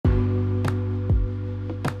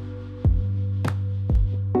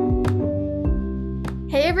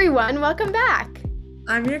everyone, welcome back.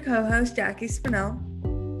 I'm your co-host, Jackie Spinell.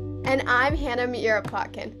 And I'm Hannah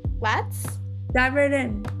Miura-Plotkin. Let's dive right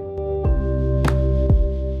in.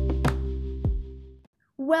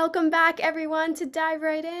 Welcome back, everyone, to Dive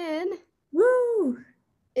Right In. Woo!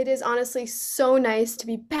 It is honestly so nice to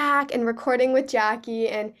be back and recording with Jackie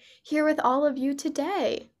and here with all of you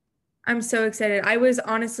today. I'm so excited. I was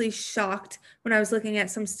honestly shocked when I was looking at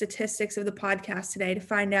some statistics of the podcast today to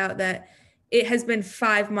find out that it has been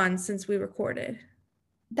 5 months since we recorded.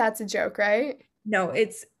 That's a joke, right? No,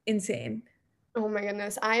 it's insane. Oh my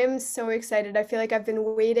goodness. I am so excited. I feel like I've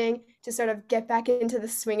been waiting to sort of get back into the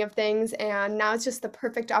swing of things, and now it's just the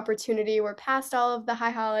perfect opportunity. We're past all of the high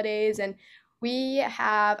holidays, and we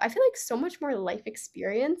have, I feel like, so much more life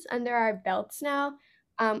experience under our belts now.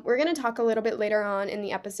 We're going to talk a little bit later on in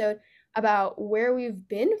the episode about where we've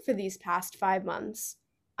been for these past 5 months.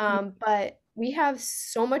 But we have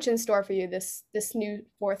so much in store for you this new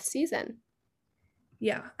fourth season.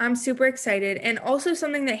 Yeah, I'm super excited. And also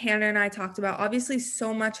something that Hannah and I talked about, obviously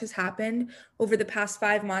so much has happened over the past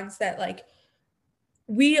 5 months that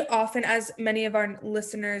we often, as many of our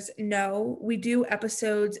listeners know, we do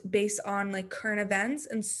episodes based on current events.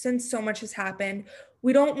 And since so much has happened,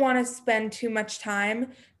 we don't want to spend too much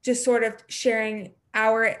time just sort of sharing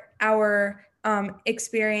our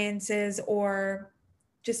experiences or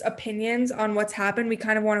just opinions on what's happened. We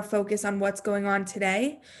kind of want to focus on what's going on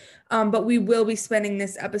today. But we will be spending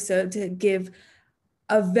this episode to give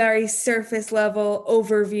a very surface level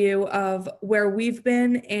overview of where we've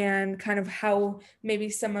been and kind of how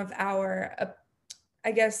maybe some of our,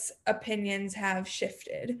 opinions have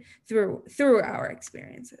shifted through our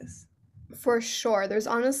experiences. For sure. There's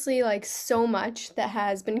honestly so much that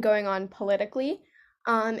has been going on politically.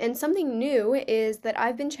 And something new is that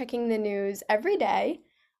I've been checking the news every day,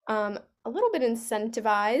 a little bit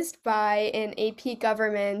incentivized by an AP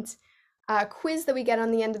government quiz that we get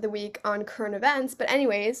on the end of the week on current events. But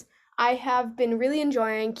anyways, I have been really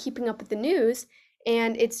enjoying keeping up with the news,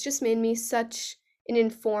 and it's just made me such an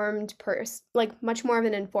informed person, much more of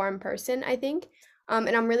an informed person, I think.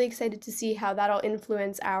 And I'm really excited to see how that'll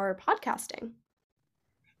influence our podcasting.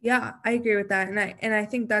 Yeah, I agree with that. And I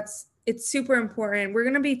think it's super important. We're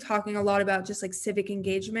going to be talking a lot about just civic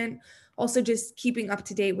engagement. Also, just keeping up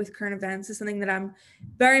to date with current events is something that I'm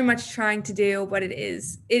very much trying to do, but it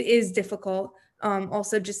is difficult.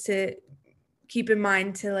 Also, just to keep in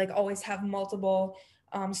mind to always have multiple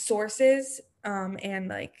sources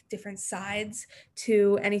and different sides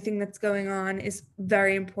to anything that's going on is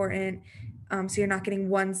very important. So you're not getting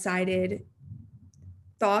one-sided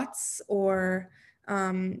thoughts or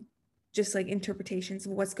just interpretations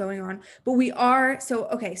of what's going on. But we are, so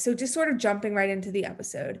just sort of jumping right into the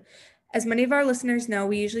episode. As many of our listeners know,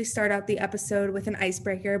 we usually start out the episode with an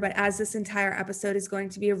icebreaker, but as this entire episode is going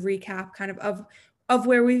to be a recap kind of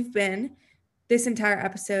where we've been, this entire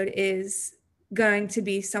episode is going to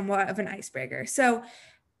be somewhat of an icebreaker. So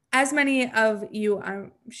as many of you,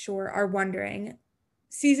 I'm sure, are wondering,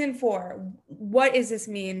 Season 4, what does this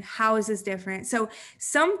mean? How is this different? So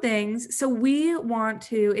we want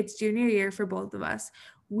to, it's junior year for both of us.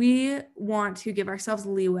 We want to give ourselves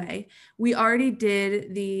leeway. We already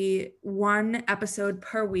did the 1 episode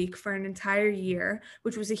per week for an entire year,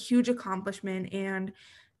 which was a huge accomplishment. And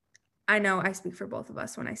I know I speak for both of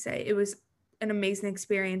us when I say it was an amazing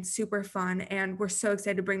experience, super fun. And we're so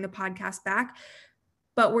excited to bring the podcast back.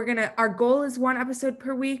 But our goal is 1 episode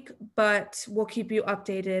per week, but we'll keep you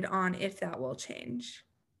updated on if that will change.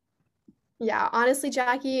 Yeah, honestly,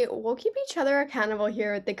 Jackie, we'll keep each other accountable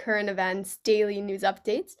here with the current events, daily news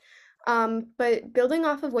updates. But building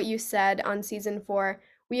off of what you said on season 4,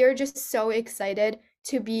 we are just so excited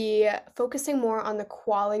to be focusing more on the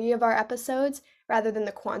quality of our episodes rather than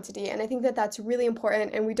the quantity. And I think that that's really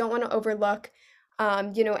important, and we don't want to overlook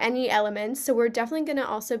any elements. So we're definitely going to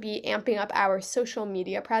also be amping up our social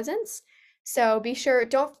media presence. So be sure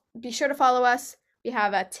to follow us. We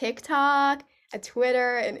have a TikTok, a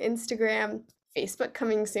Twitter, an Instagram, Facebook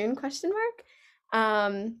coming soon, ?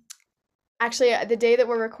 Actually, the day that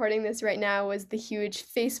we're recording this right now was the huge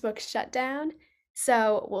Facebook shutdown.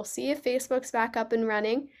 So we'll see if Facebook's back up and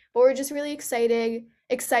running, but we're just really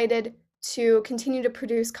excited to continue to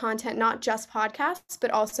produce content, not just podcasts,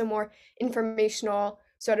 but also more informational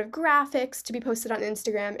sort of graphics to be posted on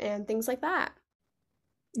Instagram and things like that.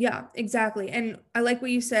 Yeah, exactly. And I like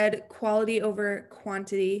what you said, quality over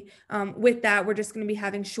quantity. With that, we're just going to be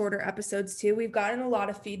having shorter episodes too. We've gotten a lot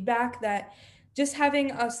of feedback that just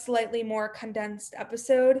having a slightly more condensed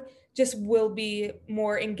episode just will be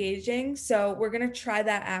more engaging. So we're going to try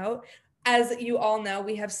that out. as you all know,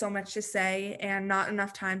 we have so much to say and not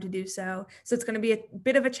enough time to do so. So it's going to be a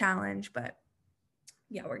bit of a challenge, but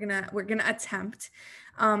yeah, we're gonna attempt.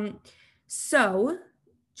 Um, so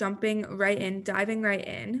diving right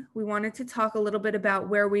in, we wanted to talk a little bit about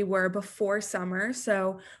where we were before summer.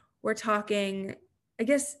 So we're talking, I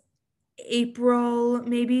guess, April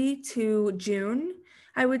maybe to June,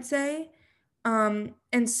 I would say. And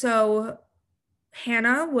so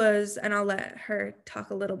Hannah was, and I'll let her talk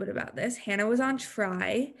a little bit about this. Hannah was on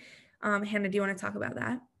Try. Hannah, do you want to talk about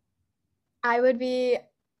that? I would be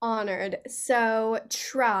honored. So,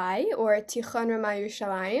 TRY, or Tichon Rama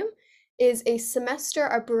Yerushalayim, is a semester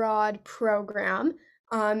abroad program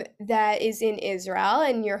that is in Israel,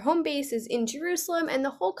 and your home base is in Jerusalem. And the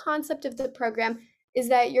whole concept of the program is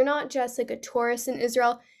that you're not just like a tourist in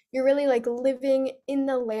Israel, you're really like living in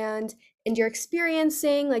the land and you're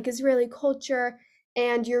experiencing like Israeli culture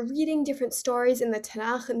and you're reading different stories in the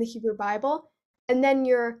Tanakh and the Hebrew Bible. And then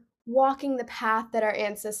you're walking the path that our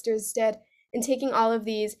ancestors did and taking all of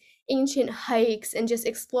these ancient hikes and just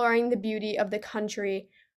exploring the beauty of the country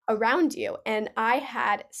around you. And I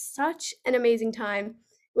had such an amazing time. It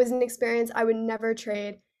was an experience I would never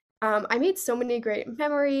trade. I made so many great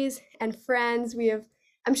memories and friends.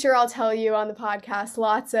 I'm sure I'll tell you on the podcast,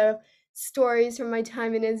 lots of stories from my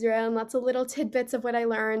time in Israel and lots of little tidbits of what I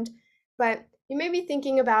learned. But you may be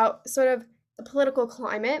thinking about sort of the political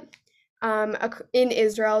climate in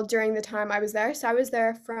Israel during the time I was there. So I was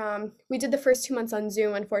there we did the first 2 months on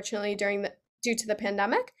Zoom, unfortunately, due to the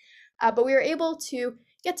pandemic. But we were able to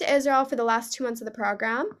get to Israel for the last 2 months of the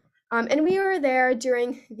program. And we were there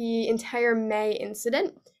during the entire May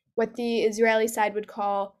incident, what the Israeli side would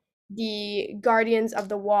call the Guardians of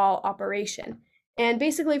the Wall operation. And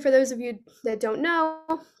basically, for those of you that don't know,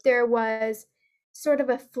 there was sort of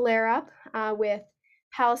a flare up with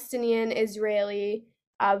Palestinian Israeli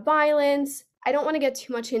violence. I don't want to get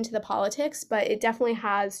too much into the politics, but it definitely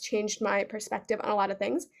has changed my perspective on a lot of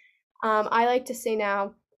things. I like to say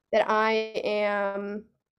now that I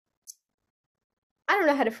don't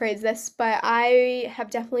know how to phrase this, but I have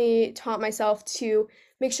definitely taught myself to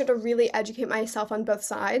make sure to really educate myself on both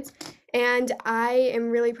sides. And I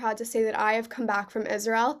am really proud to say that I have come back from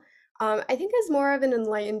Israel, I think as more of an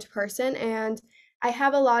enlightened person. And I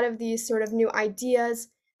have a lot of these sort of new ideas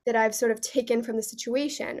that I've sort of taken from the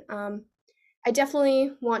situation. I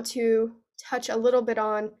definitely want to touch a little bit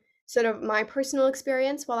on sort of my personal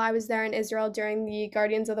experience while I was there in Israel during the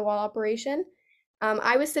Guardians of the Wall operation.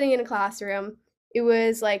 I was sitting in a classroom. It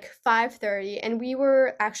was like 5:30, and we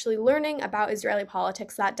were actually learning about Israeli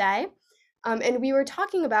politics that day. And we were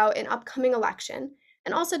talking about an upcoming election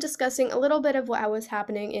and also discussing a little bit of what was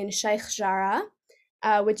happening in Sheikh Jarrah,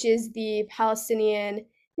 which is the Palestinian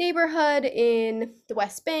neighborhood in the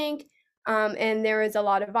West Bank. And there is a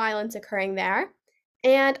lot of violence occurring there.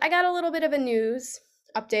 And I got a little bit of a news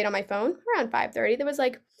update on my phone around 5:30. There was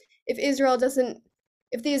like, if Israel doesn't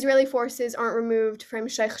if the Israeli forces aren't removed from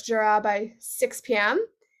Sheikh Jarrah by 6 p.m.,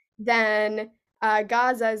 then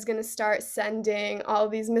Gaza is going to start sending all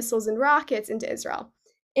these missiles and rockets into Israel.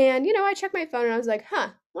 And, I checked my phone and I was like,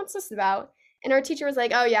 what's this about? And our teacher was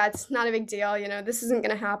like, oh, yeah, it's not a big deal. This isn't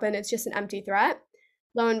going to happen. It's just an empty threat.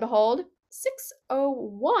 Lo and behold,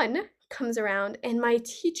 6:01 comes around, and my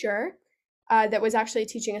teacher, that was actually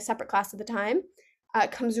teaching a separate class at the time,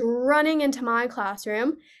 comes running into my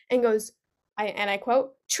classroom and goes, I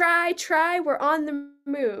quote, try, we're on the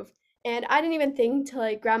move. And I didn't even think to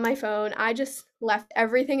like grab my phone. I just left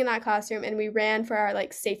everything in that classroom and we ran for our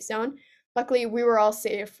like safe zone. Luckily, we were all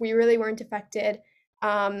safe. We really weren't affected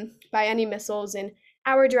by any missiles in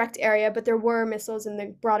our direct area, but there were missiles in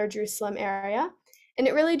the broader Jerusalem area. And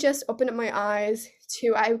it really just opened up my eyes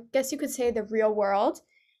to, I guess you could say, the real world.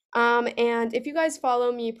 And if you guys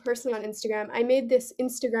follow me personally on Instagram, I made this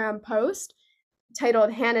Instagram post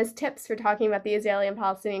titled Hannah's Tips for Talking About the Israeli and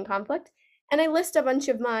Palestinian Conflict. And I list a bunch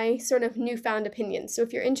of my sort of newfound opinions. So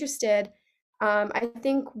if you're interested, I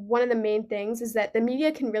think one of the main things is that the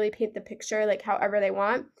media can really paint the picture like however they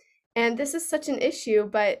want. And this is such an issue,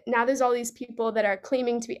 but now there's all these people that are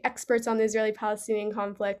claiming to be experts on the Israeli Palestinian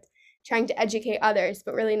conflict, trying to educate others,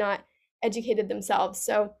 but really not educated themselves.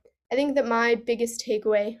 So I think that my biggest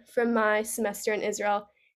takeaway from my semester in Israel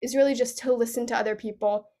is really just to listen to other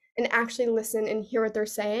people and actually listen and hear what they're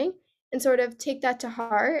saying and sort of take that to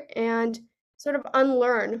heart and sort of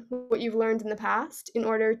unlearn what you've learned in the past in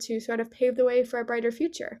order to sort of pave the way for a brighter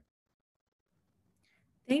future.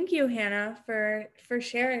 Thank you, Hannah, for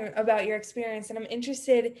sharing about your experience. And I'm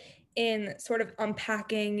interested in sort of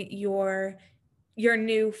unpacking your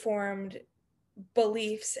new formed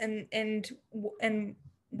beliefs and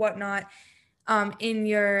whatnot. in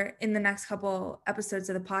the next couple episodes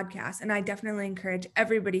of the podcast. And I definitely encourage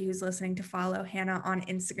everybody who's listening to follow Hannah on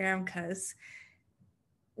Instagram, because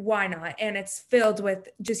why not? And it's filled with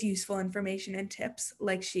just useful information and tips,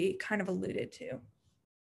 like she kind of alluded to.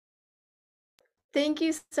 Thank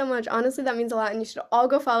you so much. Honestly, that means a lot, and you should all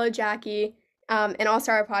go follow Jackie, and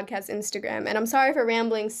also our podcast Instagram. And I'm sorry for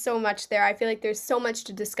rambling so much there. I feel like there's so much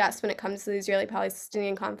to discuss when it comes to the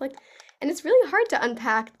Israeli-Palestinian conflict, and it's really hard to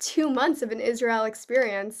unpack 2 months of an Israel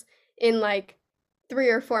experience in like 3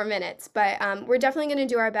 or 4 minutes. But we're definitely going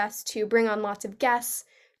to do our best to bring on lots of guests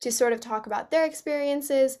to sort of talk about their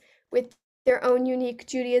experiences with their own unique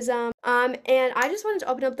Judaism. And I just wanted to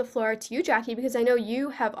open up the floor to you, Jackie, because I know you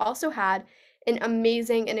have also had an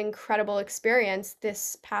amazing and incredible experience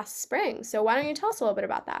this past spring. So why don't you tell us a little bit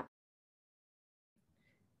about that?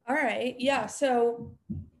 All right. Yeah. So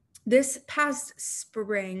this past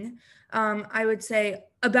spring, I would say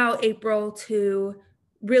about April to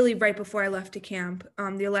really right before I left to camp,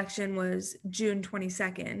 the election was June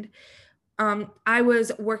 22nd. I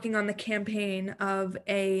was working on the campaign of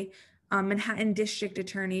a Manhattan district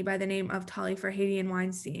attorney by the name of Tali Farhadian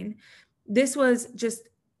Weinstein. This was just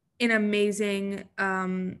an amazing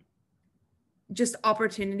just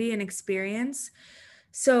opportunity and experience.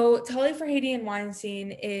 So Tali Farhadian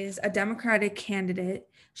Weinstein is a Democratic candidate.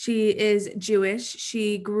 She is Jewish.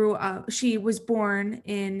 She was born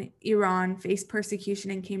in Iran, faced persecution,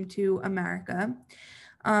 and came to America.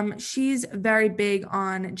 She's very big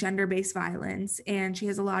on gender-based violence, and she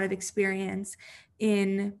has a lot of experience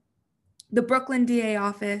in the Brooklyn DA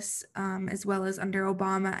office, as well as under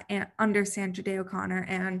Obama and under Sandra Day O'Connor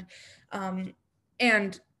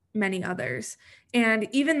and many others. And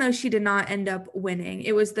even though she did not end up winning,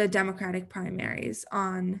 it was the Democratic primaries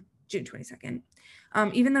on June 22nd.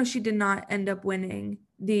 Even though she did not end up winning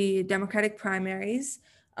the Democratic primaries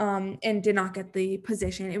and did not get the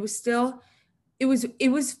position, it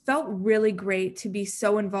was felt really great to be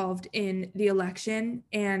so involved in the election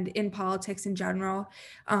and in politics in general.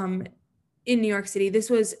 In New York City, this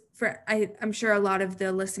was I'm sure a lot of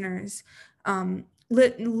the listeners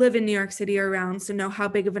live in New York City or around, so know how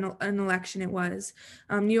big of an election it was.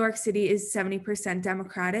 New York City is 70%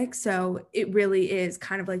 Democratic, so it really is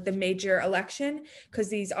kind of like the major election, because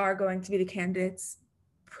these are going to be the candidates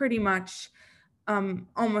pretty much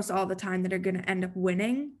almost all the time that are going to end up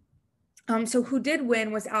winning. So who did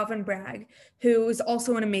win was Alvin Bragg, who is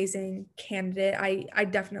also an amazing candidate. I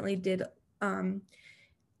definitely did.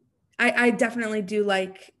 I definitely do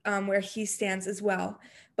like where he stands as well.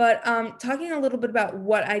 But talking a little bit about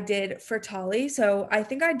what I did for Tali, so I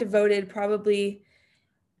think I devoted probably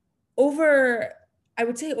I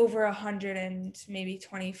would say over 100 and maybe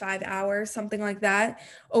 25 hours, something like that,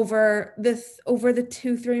 over the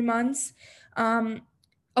 2-3 months.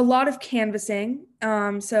 A lot of canvassing,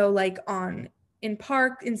 so like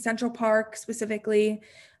in Central Park specifically,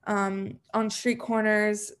 on street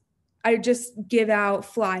corners. I just give out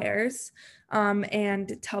flyers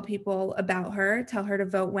and tell people about her, tell her to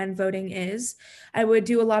vote when voting is. I would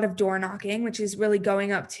do a lot of door knocking, which is really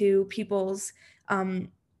going up to people's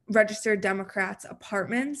registered Democrats'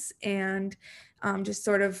 apartments and just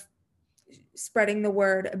sort of spreading the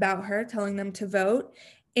word about her, telling them to vote.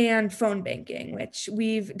 And phone banking, which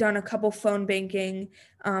we've done a couple phone banking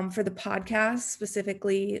for the podcast,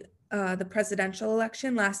 specifically the presidential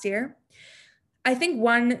election last year. I think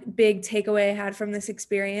one big takeaway I had from this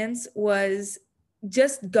experience was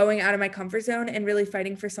just going out of my comfort zone and really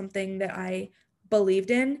fighting for something that I believed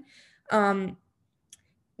in.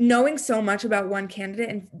 Knowing so much about one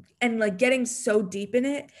candidate and like getting so deep in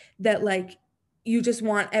it that like you just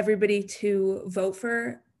want everybody to vote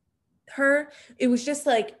for her. It was just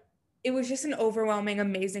an overwhelming,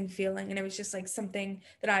 amazing feeling. And it was just like something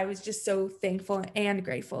that I was just so thankful and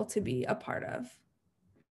grateful to be a part of.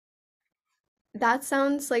 That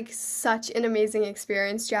sounds like such an amazing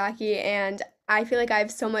experience, Jackie, and I feel like I have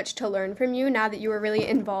so much to learn from you now that you were really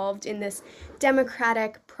involved in this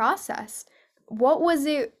democratic process. What was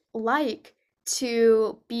it like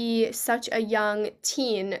to be such a young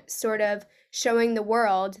teen, sort of showing the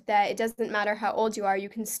world that it doesn't matter how old you are, you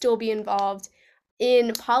can still be involved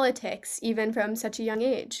in politics, even from such a young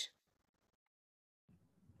age?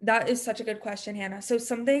 That is such a good question, Hannah. So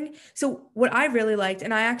what I really liked,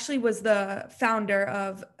 and I actually was the founder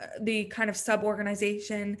of the kind of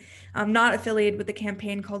sub-organization, not affiliated with the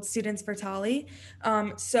campaign, called Students for Tali.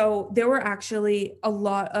 So there were actually a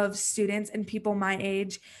lot of students and people my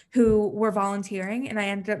age who were volunteering, and I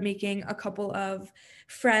ended up making a couple of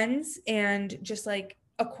friends and just like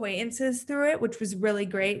acquaintances through it, which was really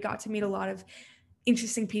great. Got to meet a lot of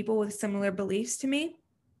interesting people with similar beliefs to me.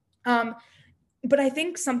 Um, but I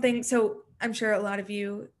think something, so I'm sure a lot of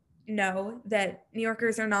you know that New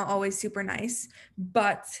Yorkers are not always super nice,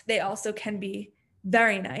 but they also can be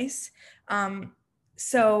very nice. Um,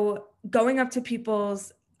 so going up to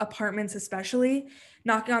people's apartments, especially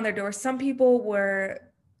knocking on their doors, some people were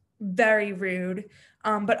very rude,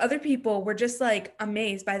 but other people were just like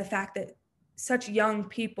amazed by the fact that such young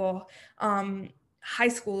people, high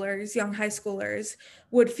schoolers, young high schoolers,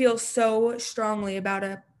 would feel so strongly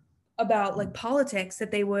about like politics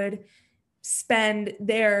that they would spend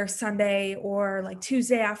their Sunday or like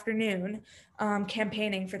Tuesday afternoon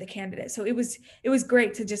campaigning for the candidate. So it was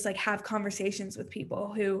great to just like have conversations with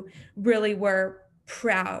people who really were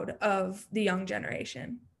proud of the young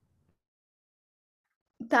generation.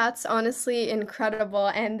 That's honestly incredible.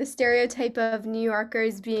 And the stereotype of New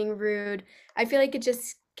Yorkers being rude, I feel like it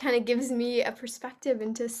just kind of gives me a perspective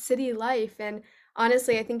into city life. And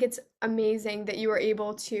honestly, I think it's amazing that you were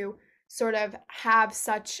able to sort of have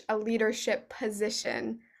such a leadership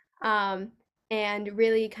position, um, and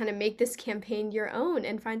really kind of make this campaign your own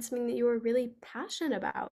and find something that you were really passionate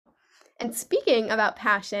about. And speaking about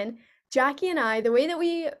passion, Jackie and I, the way that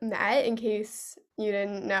we met, in case you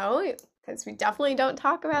didn't know, because we definitely don't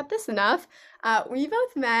talk about this enough, we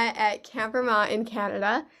both met at Camp Vermont in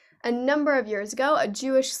Canada a number of years ago, a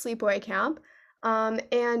Jewish sleepaway camp,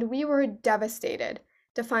 and we were devastated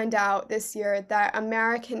to find out this year that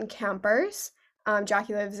American campers,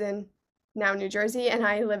 Jackie lives in now New Jersey, and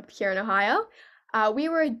I live here in Ohio, we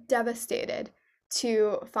were devastated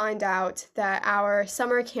to find out that our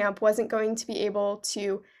summer camp wasn't going to be able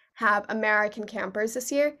to have American campers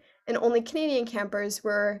this year, and only Canadian campers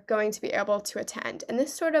were going to be able to attend. And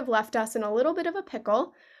this sort of left us in a little bit of a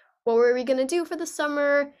pickle. What were we going to do for the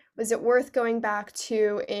summer? Was it worth going back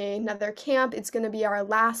to another camp? It's going to be our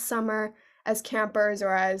last summer as campers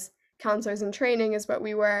or as counselors in training, is what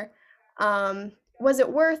we were. Was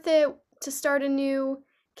it worth it to start a new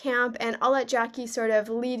camp? And I'll let Jackie sort of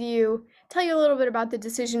tell you a little bit about the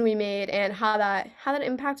decision we made and how that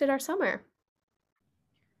impacted our summer.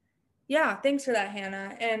 Yeah, thanks for that,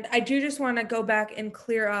 Hannah. And I do just want to go back and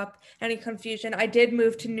clear up any confusion. I did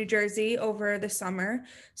move to New Jersey over the summer,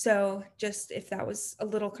 so just if that was a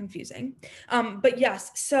little confusing. But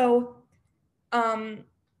yes, so um,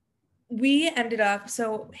 we ended up,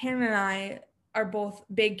 so Hannah and I are both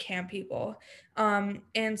big camp people.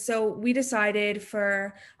 And so we decided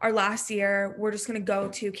for our last year, we're just going to go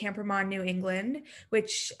to Camp Vermont, New England,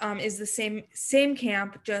 which is the same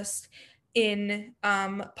camp, just in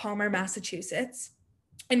Palmer, Massachusetts.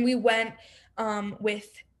 And we went with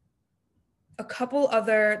a couple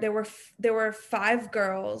other. There were five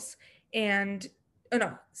girls and oh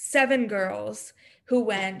no, seven girls who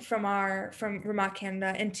went from Vermont,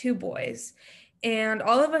 Canada, and two boys. And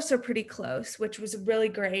all of us are pretty close, which was really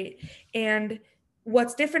great. And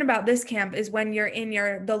what's different about this camp is when you're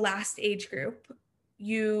in the last age group,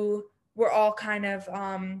 you were all kind of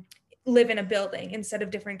live in a building instead of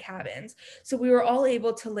different cabins. So we were all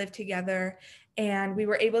able to live together and we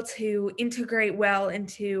were able to integrate well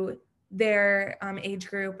into their age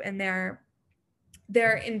group and their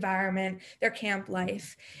environment, their camp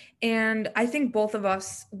life. And I think both of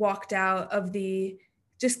us walked out of the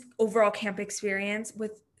just overall camp experience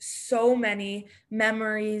with so many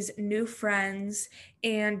memories, new friends,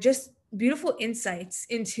 and just beautiful insights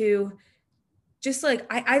into just like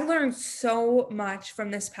I learned so much from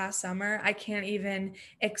this past summer. I can't even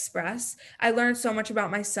express. I learned so much about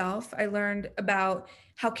myself. I learned about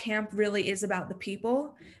how camp really is about the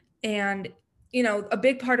people. And, a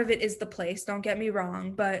big part of it is the place, don't get me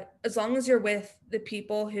wrong. But as long as you're with the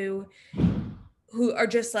people who are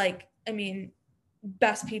just like, I mean,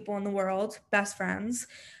 best people in the world, best friends,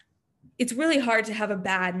 it's really hard to have a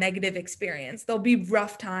bad negative experience. There'll be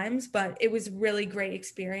rough times, but it was really great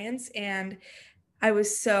experience. And I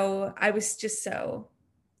was just so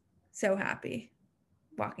happy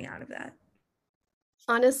walking out of that.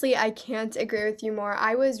 Honestly, I can't agree with you more.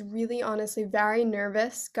 I was really honestly very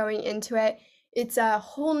nervous going into it. It's a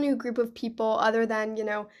whole new group of people other than,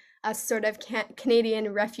 us sort of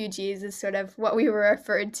Canadian refugees is sort of what we were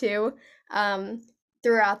referred to um,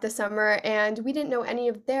 throughout the summer. And we didn't know any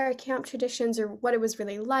of their camp traditions or what it was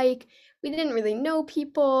really like. We didn't really know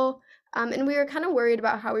people. And we were kind of worried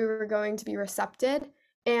about how we were going to be recepted.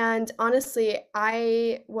 And honestly,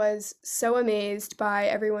 I was so amazed by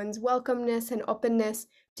everyone's welcomeness and openness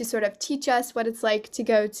to sort of teach us what it's like to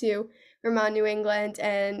go to Vermont, New England.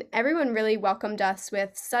 And everyone really welcomed us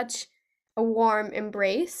with such a warm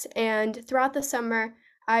embrace. And throughout the summer,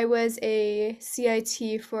 I was a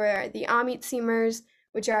CIT for the Amit Seamers,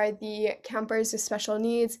 which are the campers with special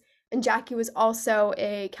needs. And Jackie was also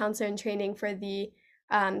a counselor in training for the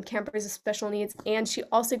campers with special needs, and she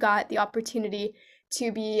also got the opportunity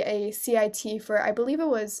to be a CIT for, I believe it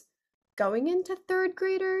was going into third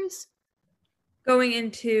graders. Going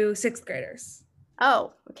into sixth graders.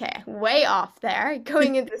 Oh, okay, way off there,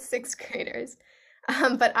 going into sixth graders.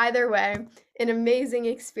 But either way, an amazing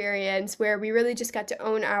experience where we really just got to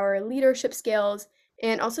own our leadership skills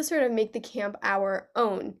and also sort of make the camp our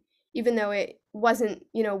own, even though it wasn't,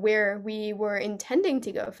 where we were intending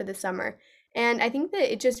to go for the summer. And I think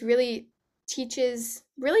that it just really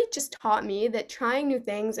just taught me that trying new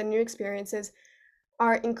things and new experiences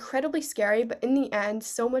are incredibly scary, but in the end,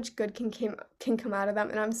 so much good can come out of them,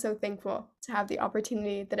 and I'm so thankful to have the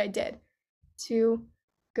opportunity that I did to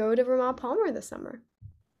go to Vermont Palmer this summer.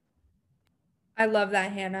 I love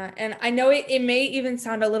that, Hannah. And I know it may even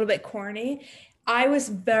sound a little bit corny. I was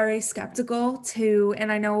very skeptical too,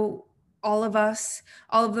 and I know all of us,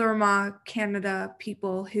 all of the Vermont Canada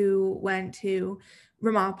people who went to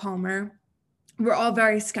Vermont Palmer, we're all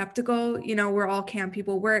very skeptical. We're all camp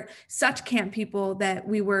people. We're such camp people that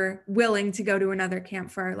we were willing to go to another camp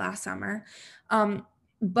for our last summer.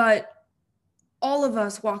 But all of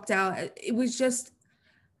us walked out. It was just,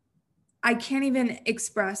 I can't even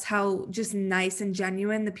express how just nice and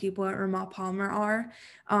genuine the people at Vermont Palmer are,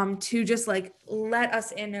 to just like let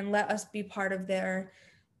us in and let us be part of their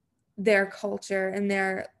culture and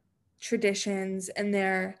their traditions and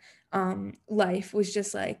their life. Was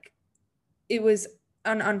just like, it was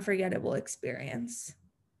an unforgettable experience.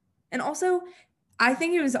 And also, I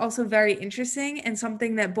think it was also very interesting, and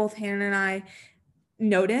something that both Hannah and I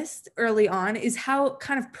noticed early on is how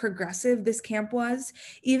kind of progressive this camp was.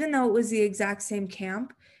 Even though it was the exact same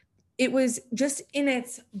camp, it was just in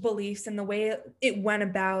its beliefs and the way it went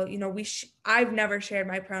about. I've never shared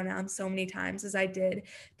my pronouns so many times as I did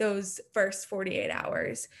those first 48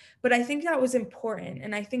 hours, but I think that was important,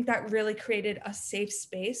 and I think that really created a safe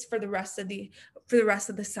space for the rest of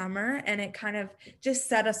the summer, and it kind of just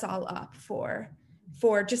set us all up for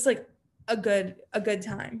just like a good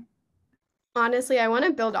time. Honestly, I want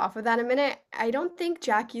to build off of that a minute. I don't think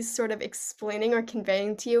Jackie's sort of explaining or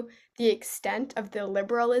conveying to you the extent of the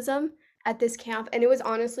liberalism at this camp, and it was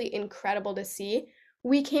honestly incredible to see.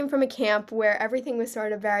 We came from a camp where everything was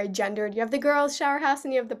sort of very gendered. You have the girls' shower house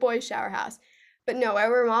and you have the boys' shower house. But no, at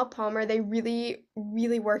Vermont Palmer, they really,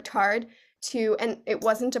 really worked hard and it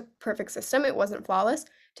wasn't a perfect system, it wasn't flawless,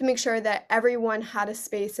 to make sure that everyone had a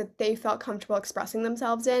space that they felt comfortable expressing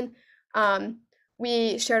themselves in. Um,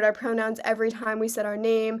 we shared our pronouns every time we said our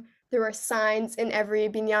name. There were signs in every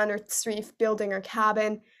binyan or tzrif building or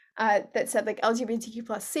cabin that said like LGBTQ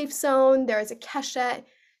plus safe zone. There was a Keshet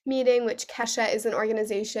meeting, which Keshet is an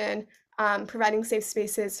organization providing safe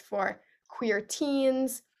spaces for queer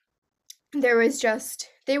teens. They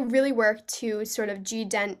really worked to sort of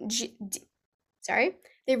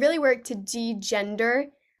they really worked to de-gender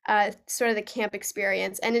sort of the camp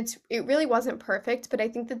experience, and it really wasn't perfect, but I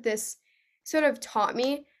think that this sort of taught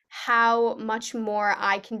me how much more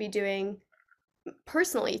I can be doing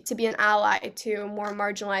personally to be an ally to more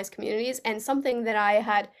marginalized communities. And something that I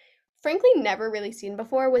had frankly never really seen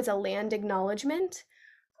before was a land acknowledgement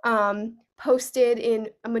posted in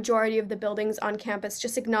a majority of the buildings on campus,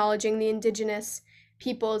 just acknowledging the indigenous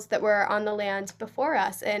peoples that were on the land before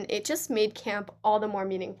us. And it just made camp all the more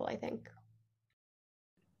meaningful, I think.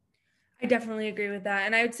 I definitely agree with that.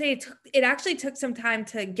 And I would say it actually took some time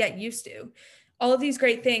to get used to. All of these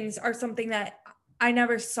great things are something that I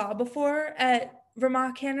never saw before at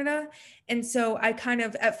Vermont, Canada. And so I kind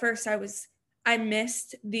of, at first, I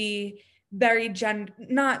missed the very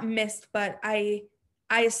not missed, but I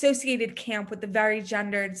associated camp with the very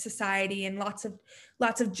gendered society and lots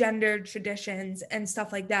of gendered traditions and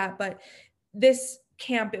stuff like that. But this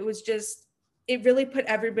camp, it really put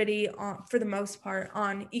everybody on, for the most part,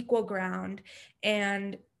 on equal ground,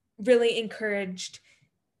 and really encouraged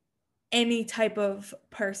any type of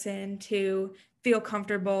person to feel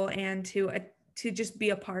comfortable and to just be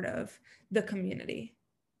a part of the community,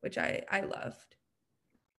 which I loved.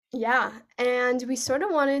 Yeah, and we sort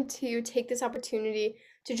of wanted to take this opportunity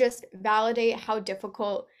to just validate how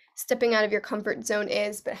difficult stepping out of your comfort zone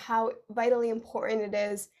is, but how vitally important it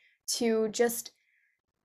is to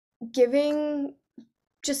giving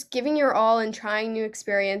giving your all and trying new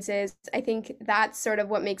experiences. I think that's sort of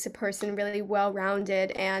what makes a person really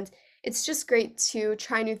well-rounded, and it's just great to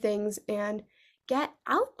try new things and get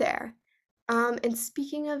out there. And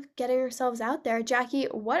speaking of getting ourselves out there, Jackie,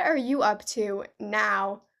 what are you up to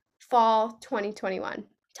now, fall 2021?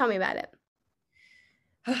 Tell me about it.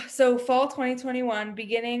 So fall 2021,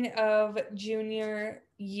 beginning of junior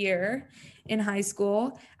year, in high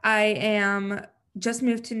school. I am just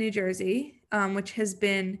moved to New Jersey, which has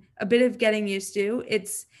been a bit of getting used to.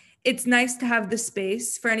 It's nice to have the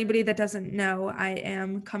space. For anybody that doesn't know, I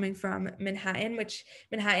am coming from Manhattan,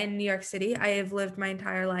 New York City. I have lived my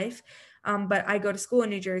entire life, but I go to school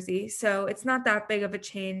in New Jersey. So it's not that big of a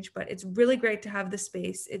change, but it's really great to have the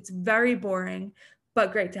space. It's very boring,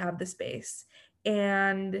 but great to have the space.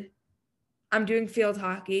 And I'm doing field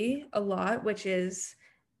hockey a lot, which is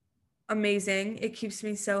amazing. It keeps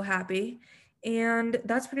me so happy. And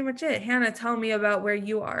that's pretty much it. Hannah, tell me about where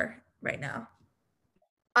you are right now.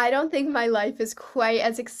 I don't think my life is quite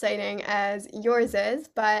as exciting as yours is,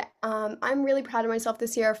 but I'm really proud of myself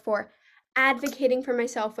this year for advocating for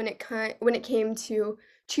myself when it came to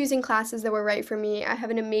choosing classes that were right for me. I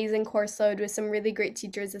have an amazing course load with some really great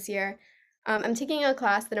teachers this year. I'm taking a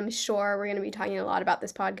class that I'm sure we're going to be talking a lot about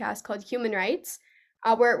this podcast called Human Rights,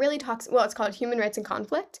 where it really it's called Human Rights and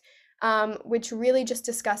Conflict, which really just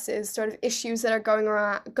discusses sort of issues that are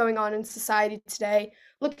going on in society today,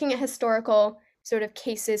 looking at historical sort of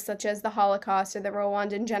cases such as the Holocaust or the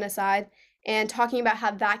Rwandan genocide, and talking about how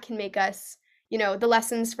that can make us, the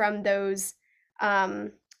lessons from those,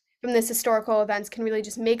 from this historical events can really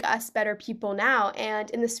just make us better people now. And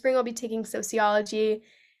in the spring, I'll be taking sociology,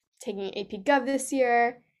 taking AP Gov this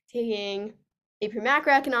year, taking AP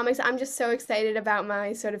Macroeconomics. I'm just so excited about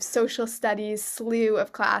my sort of social studies slew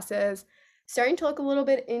of classes. Starting to look a little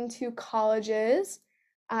bit into colleges.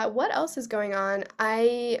 What else is going on?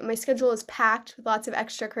 My schedule is packed with lots of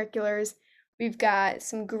extracurriculars. We've got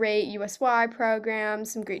some great USY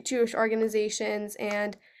programs, some great Jewish organizations,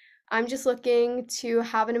 and I'm just looking to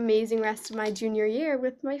have an amazing rest of my junior year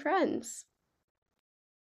with my friends.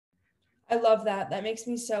 I love that. That makes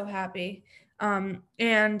me so happy.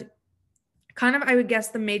 And kind of, I would guess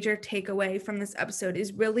the major takeaway from this episode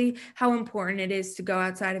is really how important it is to go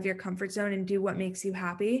outside of your comfort zone and do what makes you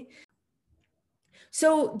happy.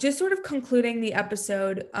 So just sort of concluding the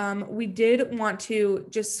episode, we did want to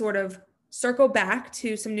just sort of circle back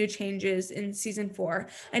to some new changes in season 4.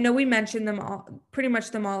 I know we mentioned them all, pretty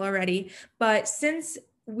much them all already, but since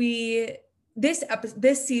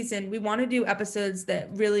this season, we want to do episodes that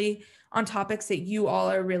really on topics that you all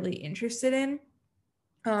are really interested in.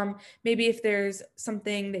 Maybe if there's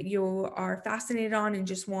something that you are fascinated on and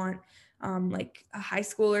just want like a high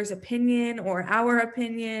schooler's opinion or our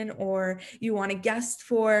opinion, or you want a guest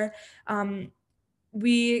for,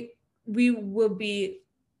 we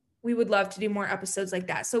would love to do more episodes like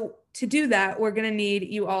that. So to do that, we're going to need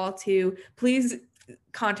you all to please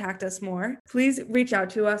contact us more. Please reach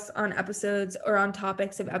out to us on episodes or on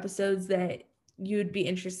topics of episodes that you'd be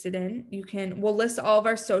interested in. We'll list all of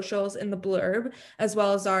our socials in the blurb as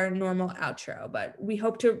well as our normal outro, but we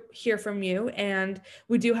hope to hear from you. And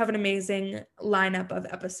we do have an amazing lineup of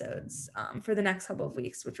episodes for the next couple of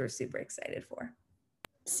weeks, which we're super excited for.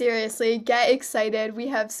 Seriously, get excited. We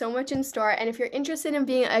have so much in store. And if you're interested in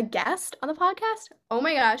being a guest on the podcast, oh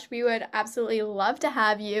my gosh, we would absolutely love to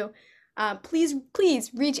have you. Please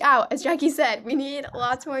reach out. As Jackie said, we need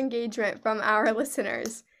lots more engagement from our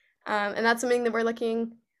listeners. And that's something that we're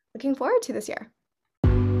looking forward to this year.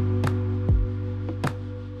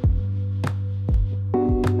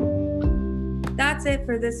 That's it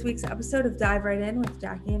for this week's episode of Dive Right In with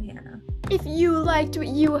Jackie and Hannah. If you liked what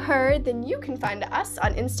you heard, then you can find us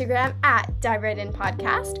on Instagram at Dive Right In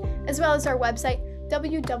Podcast, as well as our website,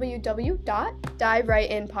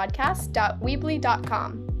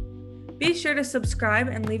 www.diverightinpodcast.weebly.com. Be sure to subscribe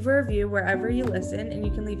and leave a review wherever you listen, and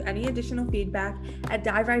you can leave any additional feedback at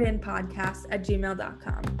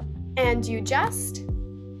diverightinpodcast@gmail.com. And you just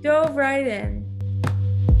dove right in.